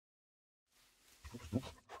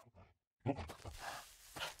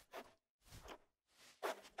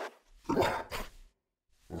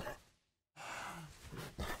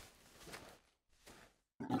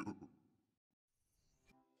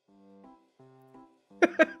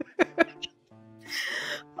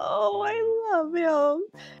Oh, I love him.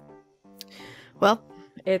 Well,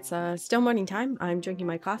 it's still morning time. I'm drinking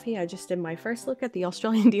my coffee. I just did my first look at the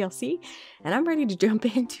Australian DLC, and I'm ready to jump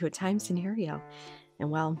into a time scenario.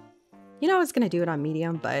 And well, you know I was gonna do it on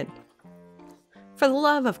medium, but for the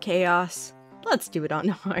love of chaos, let's do it on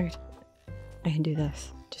hard. I can do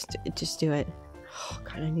this. Just do it. Oh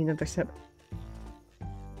god, I need another sip.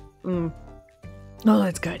 Oh,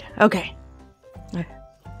 that's good. Okay.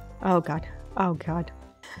 Oh god. Oh god.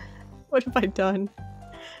 What have I done?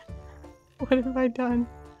 What have I done?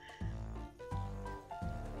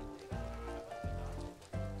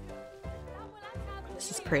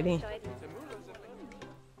 This is pretty.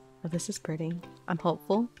 Oh, this is pretty. I'm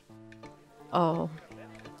hopeful. Oh.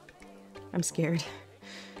 I'm scared.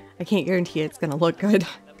 I can't guarantee it's gonna look good.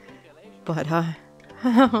 But,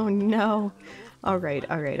 oh no. Alright,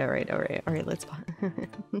 let's...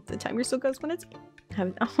 The timer still goes when it's...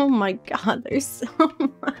 Oh my god, there's so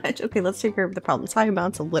much. Okay, let's take care of the problems. High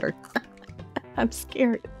amounts of litter. I'm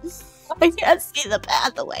scared. I can't see the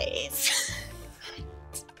pathways.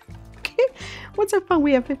 Okay, what's our fun?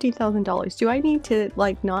 We have $15,000. Do I need to,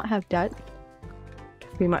 like, not have debt?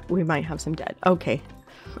 We might have some debt. Okay.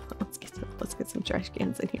 Let's get some trash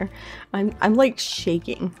cans in here. I'm like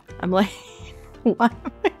shaking. I'm like, why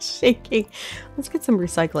am I shaking? Let's get some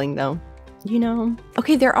recycling though. You know,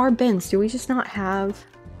 okay, there are bins. Do we just not have?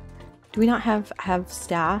 Do we not have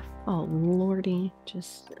staff? Oh lordy,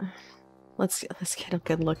 just let's get a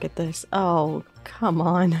good look at this. Oh come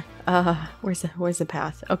on. Where's the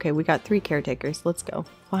path? Okay, we got 3 caretakers. Let's go.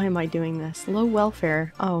 Why am I doing this? Low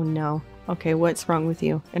welfare. Oh no. Okay, what's wrong with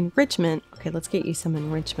you? Enrichment. Okay, let's get you some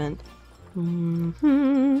enrichment. You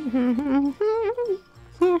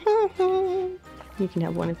can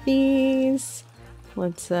have one of these.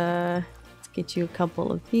 Let's get you a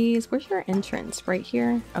couple of these. Where's your entrance? Right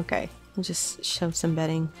here? Okay, we'll just shove some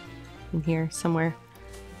bedding in here somewhere.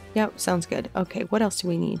 Yep, sounds good. Okay, what else do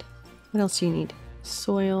we need? What else do you need?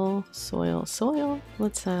 Soil.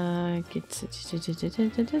 Let's get...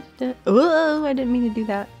 Oh, I didn't mean to do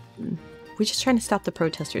that. We're just trying to stop the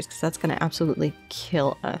protesters because that's going to absolutely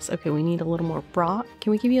kill us. Okay, we need a little more rock. Can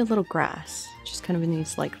we give you a little grass? Just kind of in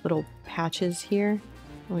these like little patches here.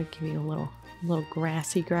 We'll give you a little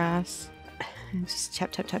grassy grass. Just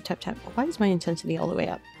tap. Why is my intensity all the way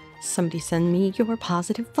up? Somebody send me your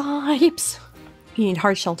positive vibes. You need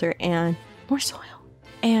hard shelter and more soil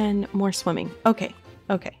and more swimming. Okay.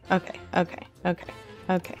 Give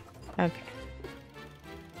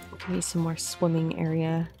me some more swimming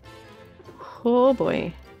area. Oh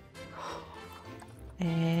boy.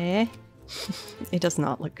 It does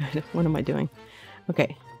not look good. What am I doing?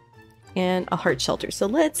 Okay. And a heart shelter. So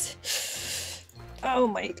let's... Oh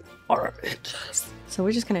my arms. So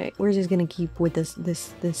we're just gonna keep with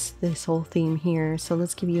this whole theme here. So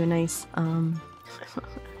let's give you a nice I'm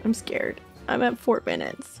scared. I'm at 4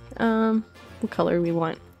 minutes. What color we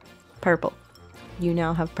want? Purple. You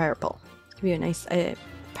now have purple. Let's give you a nice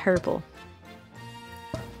purple.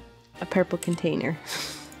 A purple container.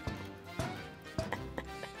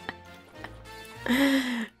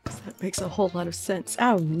 That makes a whole lot of sense.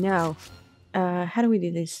 Oh no. How do we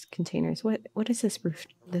do these containers? What is this roof?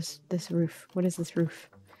 This roof. What is this roof?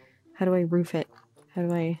 How do I roof it? How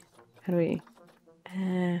do I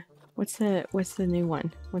what's the new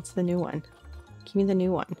one? What's the new one? Give me the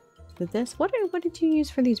new one. With this? What did you use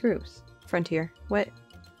for these roofs? Frontier. What?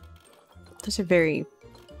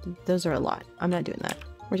 Those are a lot. I'm not doing that.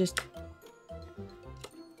 We're just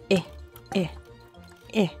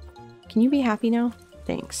Can you be happy now?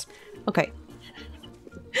 Thanks. Okay.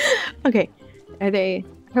 Okay.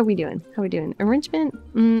 How are we doing? Enrichment?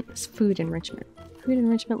 It's food enrichment. Food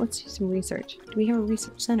enrichment, let's do some research. Do we have a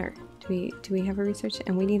research center? Do we have a research?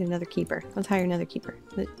 And we need another keeper. Let's hire another keeper.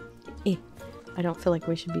 I don't feel like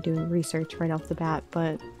we should be doing research right off the bat,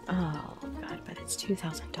 but oh god, but it's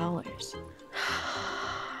 $2,000.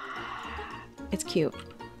 It's cute.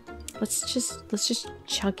 Let's just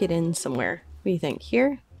chuck it in somewhere. What do you think?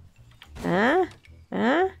 Here?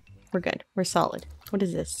 We're good. We're solid. What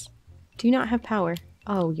is this? Do you not have power?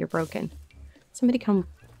 Oh, you're broken. Somebody come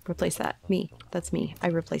replace that. Me. That's me. I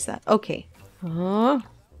replace that. Okay. Oh.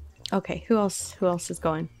 Okay, who else is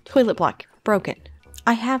going? Toilet block. Broken.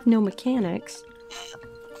 I have no mechanics.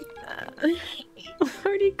 I'm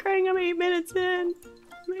already crying. I'm 8 minutes in.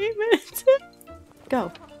 I'm 8 minutes in.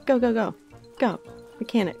 Go. Go.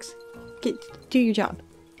 Mechanics. Do your job.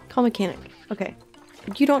 Call mechanic. Okay.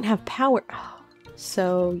 You don't have power. Oh,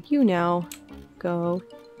 so you now go,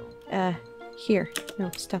 here.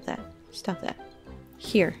 No, stop that. Stop that.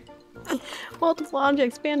 Here. Multiple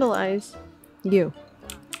objects vandalized. You.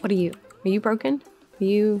 What are you? Are you broken? Are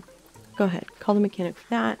you... Go ahead. Call the mechanic for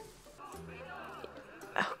that.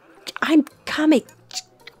 Oh, I'm coming.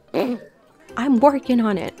 I'm working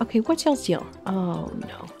on it. Okay, what's y'all's deal? Oh,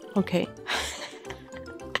 no. Okay.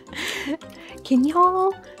 Can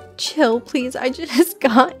y'all chill, please? I just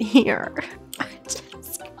got here.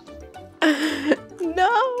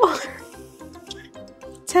 No.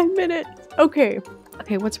 10 minutes. Okay.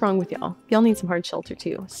 Okay, what's wrong with y'all? Y'all need some hard shelter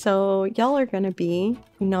too. So y'all are gonna be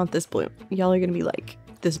not this blue. Y'all are gonna be like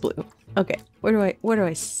this blue. Okay, where do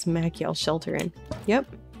I smack y'all shelter in? Yep.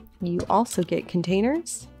 You also get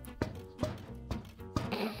containers.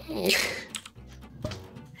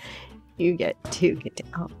 You get two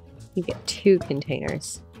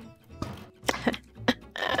containers.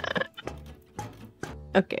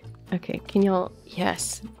 Okay. Okay, can y'all...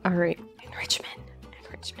 Yes. Alright. Enrichment.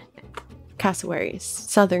 Cassowaries.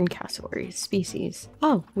 Southern cassowaries. Species.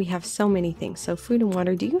 Oh, we have so many things. So food and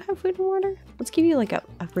water. Do you have food and water? Let's give you like a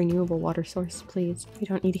renewable water source, please. We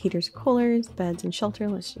don't need heaters or coolers, beds and shelter.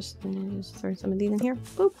 Let's just throw some of these in here.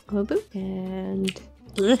 Boop. Oh, boop. And...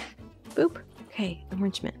 boop. Okay,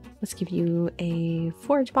 enrichment. Let's give you a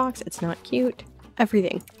forage box. It's not cute.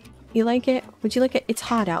 Everything. You like it? Would you like it? It's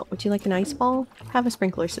hot out. Would you like an ice ball? Have a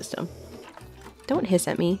sprinkler system. Don't hiss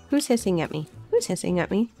at me. Who's hissing at me? Who's hissing at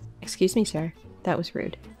me? Excuse me, sir. That was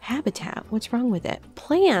rude. Habitat. What's wrong with it?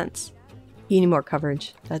 Plants. You need more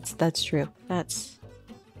coverage. That's true. That's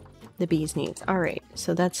the bee's needs. All right.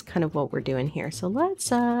 So that's kind of what we're doing here. So let's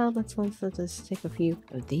just take a few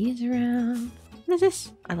of these around. What is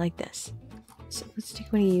this? I like this. So let's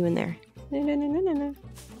stick one of you in there. No.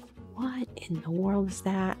 What in the world is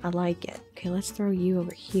that? I like it. Okay, let's throw you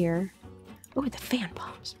over here. Oh, the fan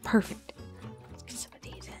palms. Perfect. Let's get some of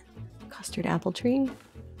these in. Custard apple tree.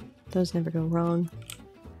 Those never go wrong.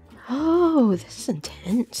 Oh, this is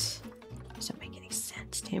intense. This don't make any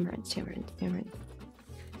sense. Tamarind.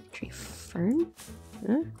 Tree fern?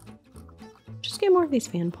 Huh? Just get more of these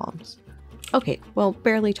fan palms. Okay, well,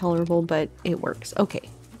 barely tolerable, but it works. Okay,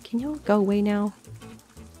 can y'all go away now?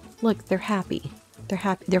 Look, they're happy. They're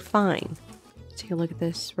happy. They're fine. Let's take a look at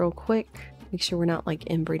this real quick. Make sure we're not like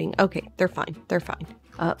inbreeding. Okay, they're fine. They're fine.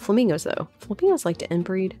 Flamingos though. Flamingos like to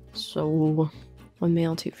inbreed. So 1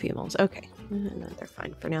 male, 2 females. Okay, no, they're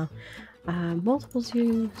fine for now. Multiple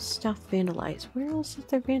zoo stuff vandalized. Where else is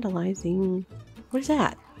there vandalizing? What is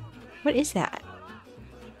that? What is that?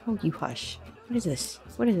 Oh, you hush. What is this?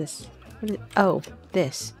 What is this? What is it? Oh,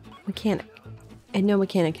 this. Mechanic. And no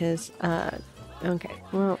mechanic has, okay.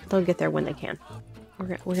 Well, they'll get there when they can.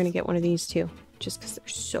 We're gonna get one of these too. Just because they're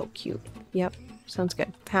so cute. Yep. Sounds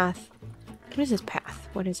good. Path. What is this path?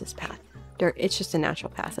 What is this path? Dirt. It's just a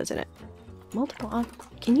natural path, isn't it? Multiple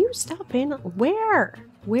Can you stop Where?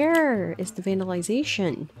 Where is the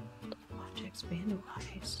vandalization? Objects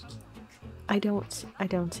vandalized. I don't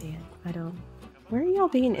see it. I don't. Where are y'all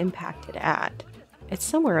being impacted at? It's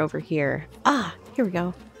somewhere over here. Ah, here we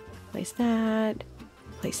go. Place that.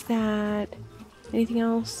 Place that. Anything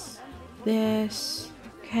else? This.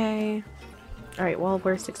 Okay. Alright, well,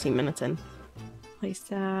 we're 16 minutes in. Place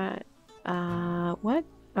that. What?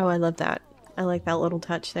 Oh, I love that. I like that little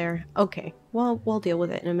touch there. Okay, well, we'll deal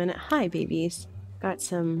with it in a minute. Hi, babies. Got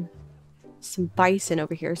some bison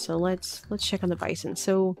over here, so let's check on the bison.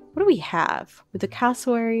 So, what do we have? With the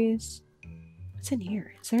cassowaries? What's in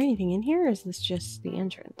here? Is there anything in here, or is this just the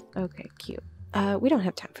entrance? Okay, cute. We don't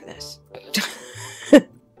have time for this.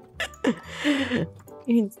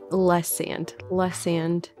 We need less sand. Less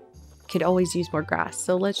sand. Could always use more grass.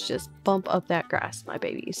 So let's just bump up that grass, my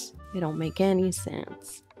babies. It don't make any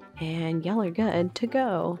sense. And y'all are good to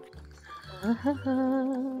go. I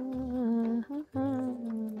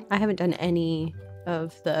haven't done any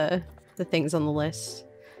of the things on the list.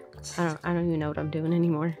 I don't even know what I'm doing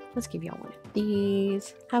anymore. Let's give y'all one of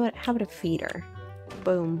these. How about a feeder?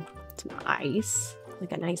 Boom. Some ice.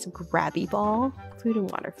 Like a nice grabby ball. Food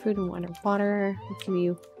and water. Water. Let's give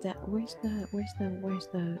you that. Where's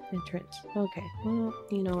the entrance? Okay. Well,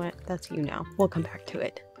 you know what? That's you now. We'll come back to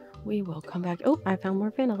it. We will come back. Oh, I found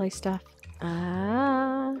more vandalized stuff.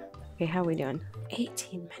 Okay, how are we doing?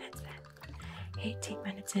 18 minutes in. 18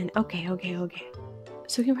 minutes in. Okay.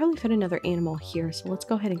 So we can probably fit another animal here. So let's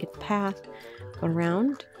go ahead and get the path. Go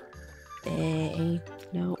around.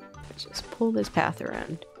 No. Let's just pull this path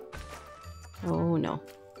around. Oh no.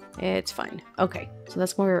 It's fine. Okay. So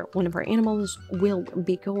that's where one of our animals will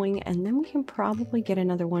be going. And then we can probably get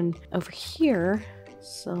another one over here.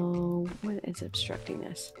 So what is obstructing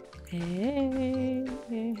this? Hey.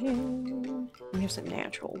 We have some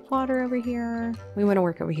natural water over here. We want to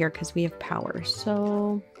work over here because we have power.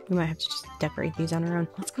 So we might have to just decorate these on our own.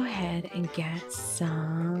 Let's go ahead and get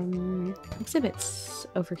some exhibits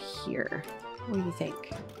over here. What do you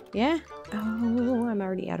think? Yeah? Oh, I'm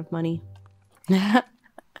already out of money.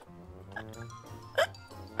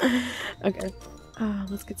 Okay.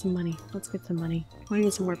 Let's get some money. Let's get some money. I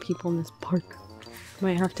need some more people in this park.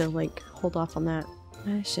 Might have to like hold off on that.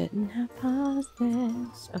 I shouldn't have paused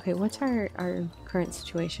this. Okay, what's our current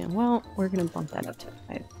situation? Well, we're gonna bump that up to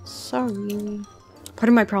 5. Sorry. Part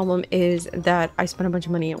of my problem is that I spent a bunch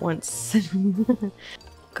of money at once.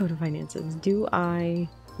 Go to finances. Do I?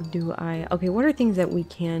 Okay, what are things that we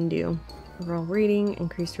can do? Overall rating,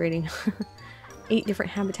 increased rating. 8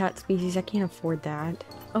 different habitat species. I can't afford that.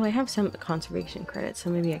 Oh, I have some conservation credits, so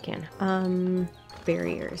maybe I can.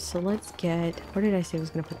 Barriers. So let's get... Where did I say I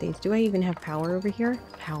was going to put these? Do I even have power over here?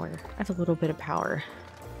 Power. I have a little bit of power.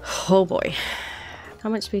 Oh boy. How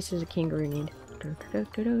much space does a kangaroo need?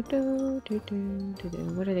 What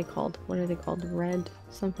are they called? What are they called? Red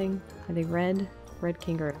something? Are they red? Red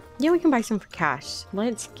kangaroo. Yeah, we can buy some for cash.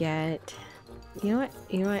 Let's get... You know what?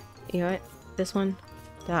 You know what? You know what? This one.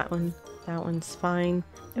 That one. That one's fine.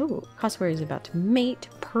 Oh, cassowary is about to mate.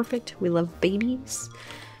 Perfect. We love babies.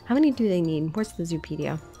 How many do they need? Where's the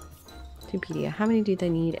Zoopedia? Zoopedia. How many do they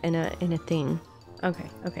need in a thing? Okay.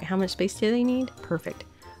 Okay. How much space do they need? Perfect.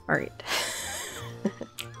 All right.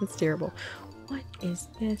 That's terrible. What is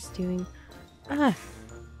this doing?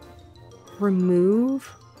 Remove?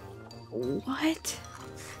 What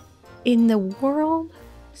in the world?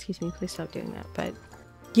 Excuse me. Please stop doing that. But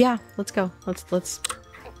yeah, let's go. Let's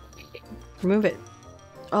remove it.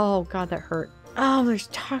 Oh god, that hurt. Oh, there's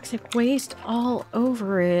toxic waste all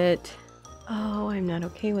over it. Oh, I'm not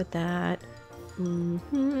okay with that. But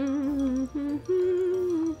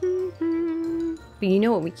you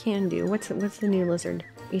know what we can do? What's the new lizard?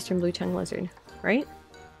 Eastern blue tongue lizard, right?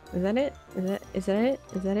 Is that it? Is that it?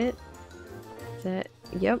 Is that it? Is that...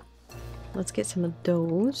 Yep. Let's get some of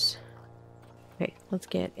those. Okay, let's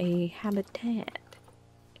get a habitat.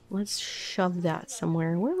 Let's shove that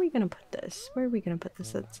somewhere. Where are we gonna put this? Where are we gonna put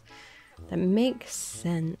this? That makes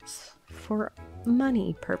sense for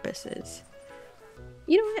money purposes.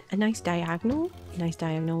 You know what? A nice diagonal? A nice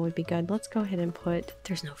diagonal would be good. Let's go ahead and put...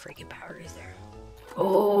 There's no freaking power, is there?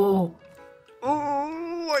 Oh!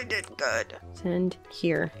 Oh, I did good. Send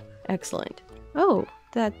here. Excellent. Oh,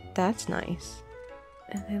 that's nice.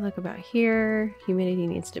 And they look about here. Humidity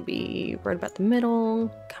needs to be right about the middle.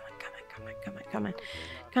 Come on, come on, come on, come on, come on.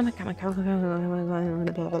 Come on, come on, come on, come on,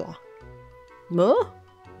 blah, blah, blah. Oh?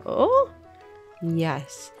 Oh?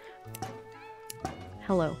 Yes.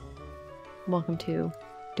 Hello. Welcome to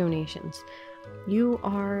donations. You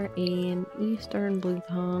are an Eastern blue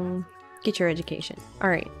tongue. Get your education.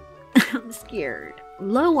 Alright. I'm scared.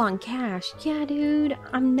 Low on cash. Yeah, dude.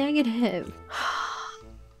 I'm negative.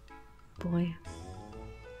 Boy.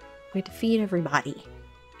 We have to feed everybody.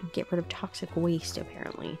 And get rid of toxic waste,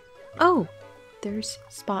 apparently. Oh! There's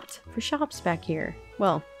spots for shops back here.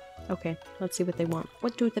 Well, okay. Let's see what they want.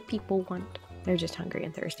 What do the people want? They're just hungry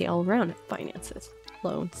and thirsty all around. Finances.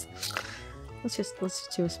 Loans. Let's just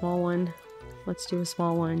do a small one. Let's do a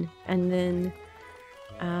small one. And then...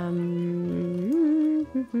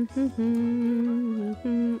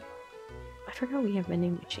 I forgot we have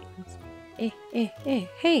vending machines. Hey!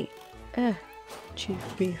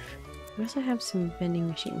 Chief beef. We also have some vending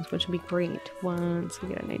machines, which would be great once we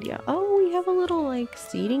get an idea. Oh, we have a little, like,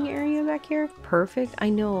 seating area back here. Perfect. I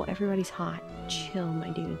know, everybody's hot. Chill, my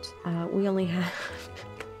dudes. We only have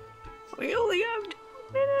 2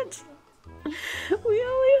 minutes. We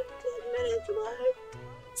only have 10 minutes left.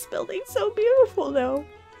 This building's so beautiful, though.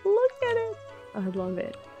 Look at it. I love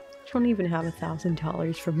it. I don't even have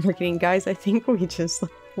 $1,000 for marketing, guys. I think we just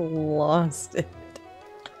lost it.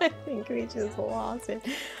 I think we just lost it.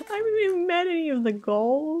 I haven't even met any of the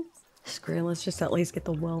goals. Screw it, let's just at least get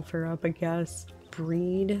the welfare up, I guess.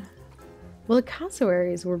 Breed. Well, the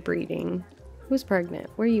cassowaries were breeding. Who's pregnant?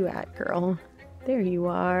 Where you at, girl? There you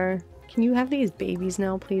are. Can you have these babies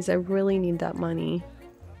now, please? I really need that money.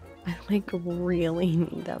 I, like, really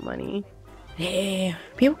need that money. Hey,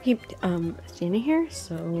 people keep standing here,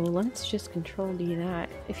 so let's just control D that.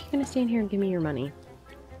 If you're gonna stand here and give me your money.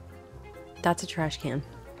 That's a trash can.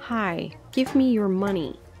 Hi, give me your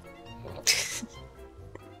money.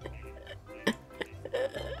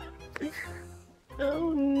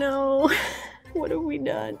 Oh no, what have we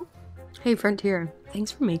done? Hey Frontier,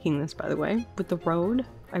 thanks for making this, by the way, with the road.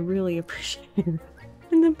 I really appreciate it.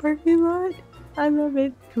 In the parking lot. I love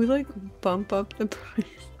it. Can we like bump up the price?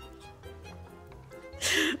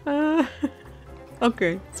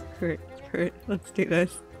 Okay, screw it. Let's do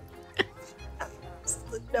this. It's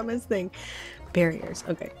the dumbest thing. Barriers.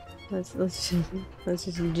 Okay, let's just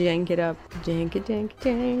jank it up. Jank,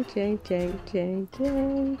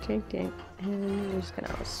 and we're just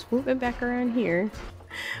gonna swoop it back around here.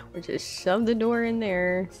 Or just shove the door in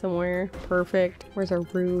there somewhere. Perfect. Where's our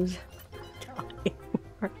ruse?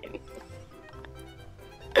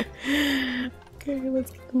 Okay,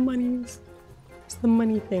 let's get the monies. Where's the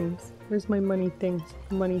money things? Where's my money things?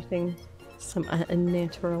 Money things. Some a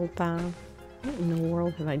natural bath. What in the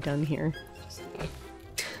world have I done here?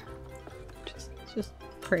 Just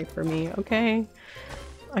pray for me, okay?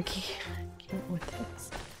 I can't with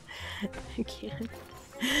this. I can't.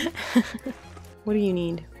 What do you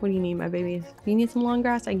need? What do you need, my babies? You need some long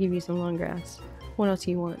grass? I give you some long grass. What else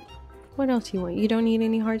do you want? What else do you want? You don't need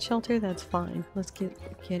any hard shelter? That's fine. Let's get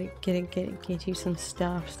you some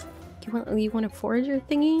stuff. You want a forager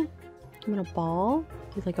thingy? You want a ball?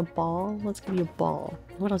 You like a ball? Let's give you a ball.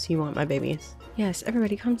 What else do you want, my babies? Yes,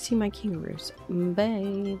 everybody come see my kangaroos.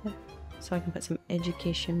 Babe. So I can put some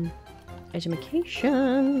education. Let's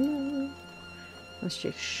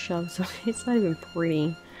just shove some. It's not even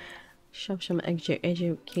pretty. Shove some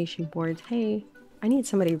education boards. Hey, I need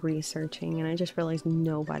somebody researching, and I just realized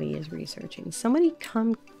nobody is researching. Somebody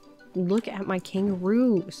come look at my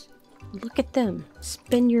kangaroos. Look at them.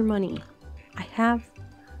 Spend your money. I have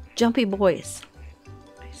jumpy boys.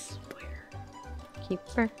 I swear.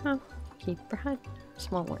 Keeper, huh? Keeper hut.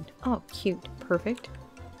 Small one. Oh, cute. Perfect.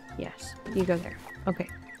 Yes, you go there. Okay.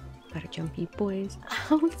 Got a jumpy boys.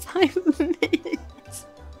 Oh, Simon. It's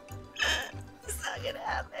not gonna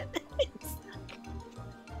happen.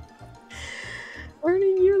 Earn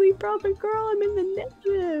a yearly profit, girl. I'm in the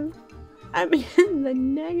negative. I'm in the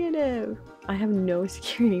negative. I have no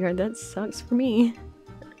security guard. That sucks for me.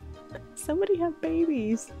 Somebody have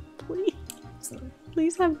babies. Please.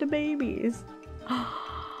 Please have the babies.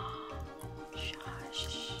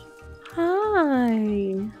 Shush. Hi,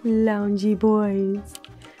 loungy boys.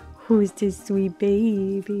 Who's the sweet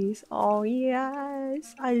babies? Oh,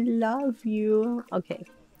 yes. I love you. Okay.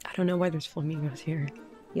 I don't know why there's flamingos here.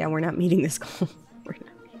 Yeah, we're not meeting this goal. We're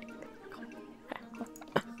not meeting this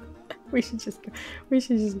goal. We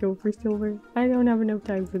should just go for silver. I don't have enough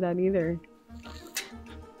time for that either.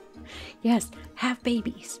 Yes, have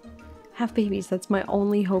babies. Have babies. That's my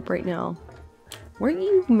only hope right now. Weren't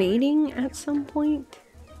you mating at some point?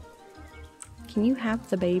 Can you have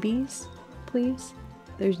the babies, please?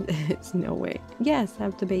 There's no way. Yes,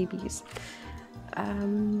 have the babies.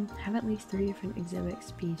 Have at least 3 different exhibit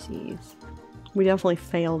species. We definitely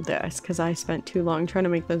failed this because I spent too long trying to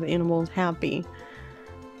make those animals happy.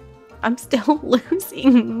 I'm still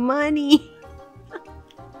losing money.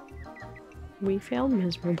 We failed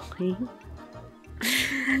miserably.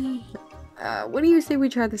 What do you say we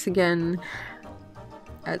try this again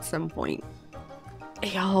at some point?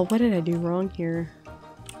 Y'all, what did I do wrong here?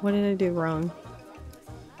 What did I do wrong?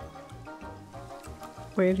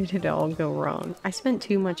 Where did it all go wrong? I spent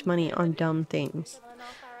too much money on dumb things.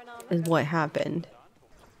 Is what happened.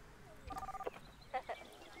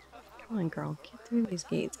 Come on, girl. Get through these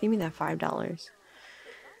gates. Give me that $5.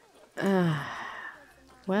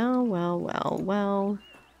 Well.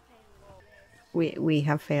 We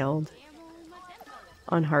have failed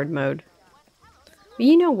on hard mode. But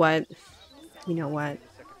you know what? You know what?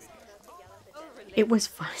 It was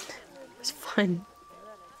fun. It was fun.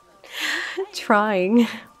 Trying.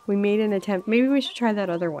 We made an attempt. Maybe we should try that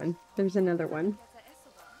other one. There's another one.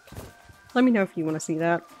 Let me know if you want to see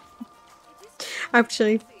that.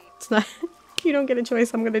 Actually, it's not. You don't get a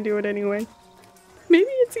choice. I'm gonna do it anyway. Maybe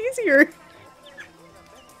it's easier.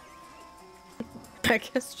 I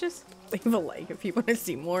guess just leave a like if you want to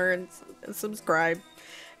see more and subscribe.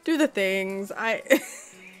 Do the things.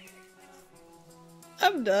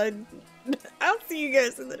 I'm done. I'll see you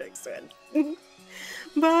guys in the next one.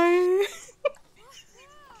 Bye.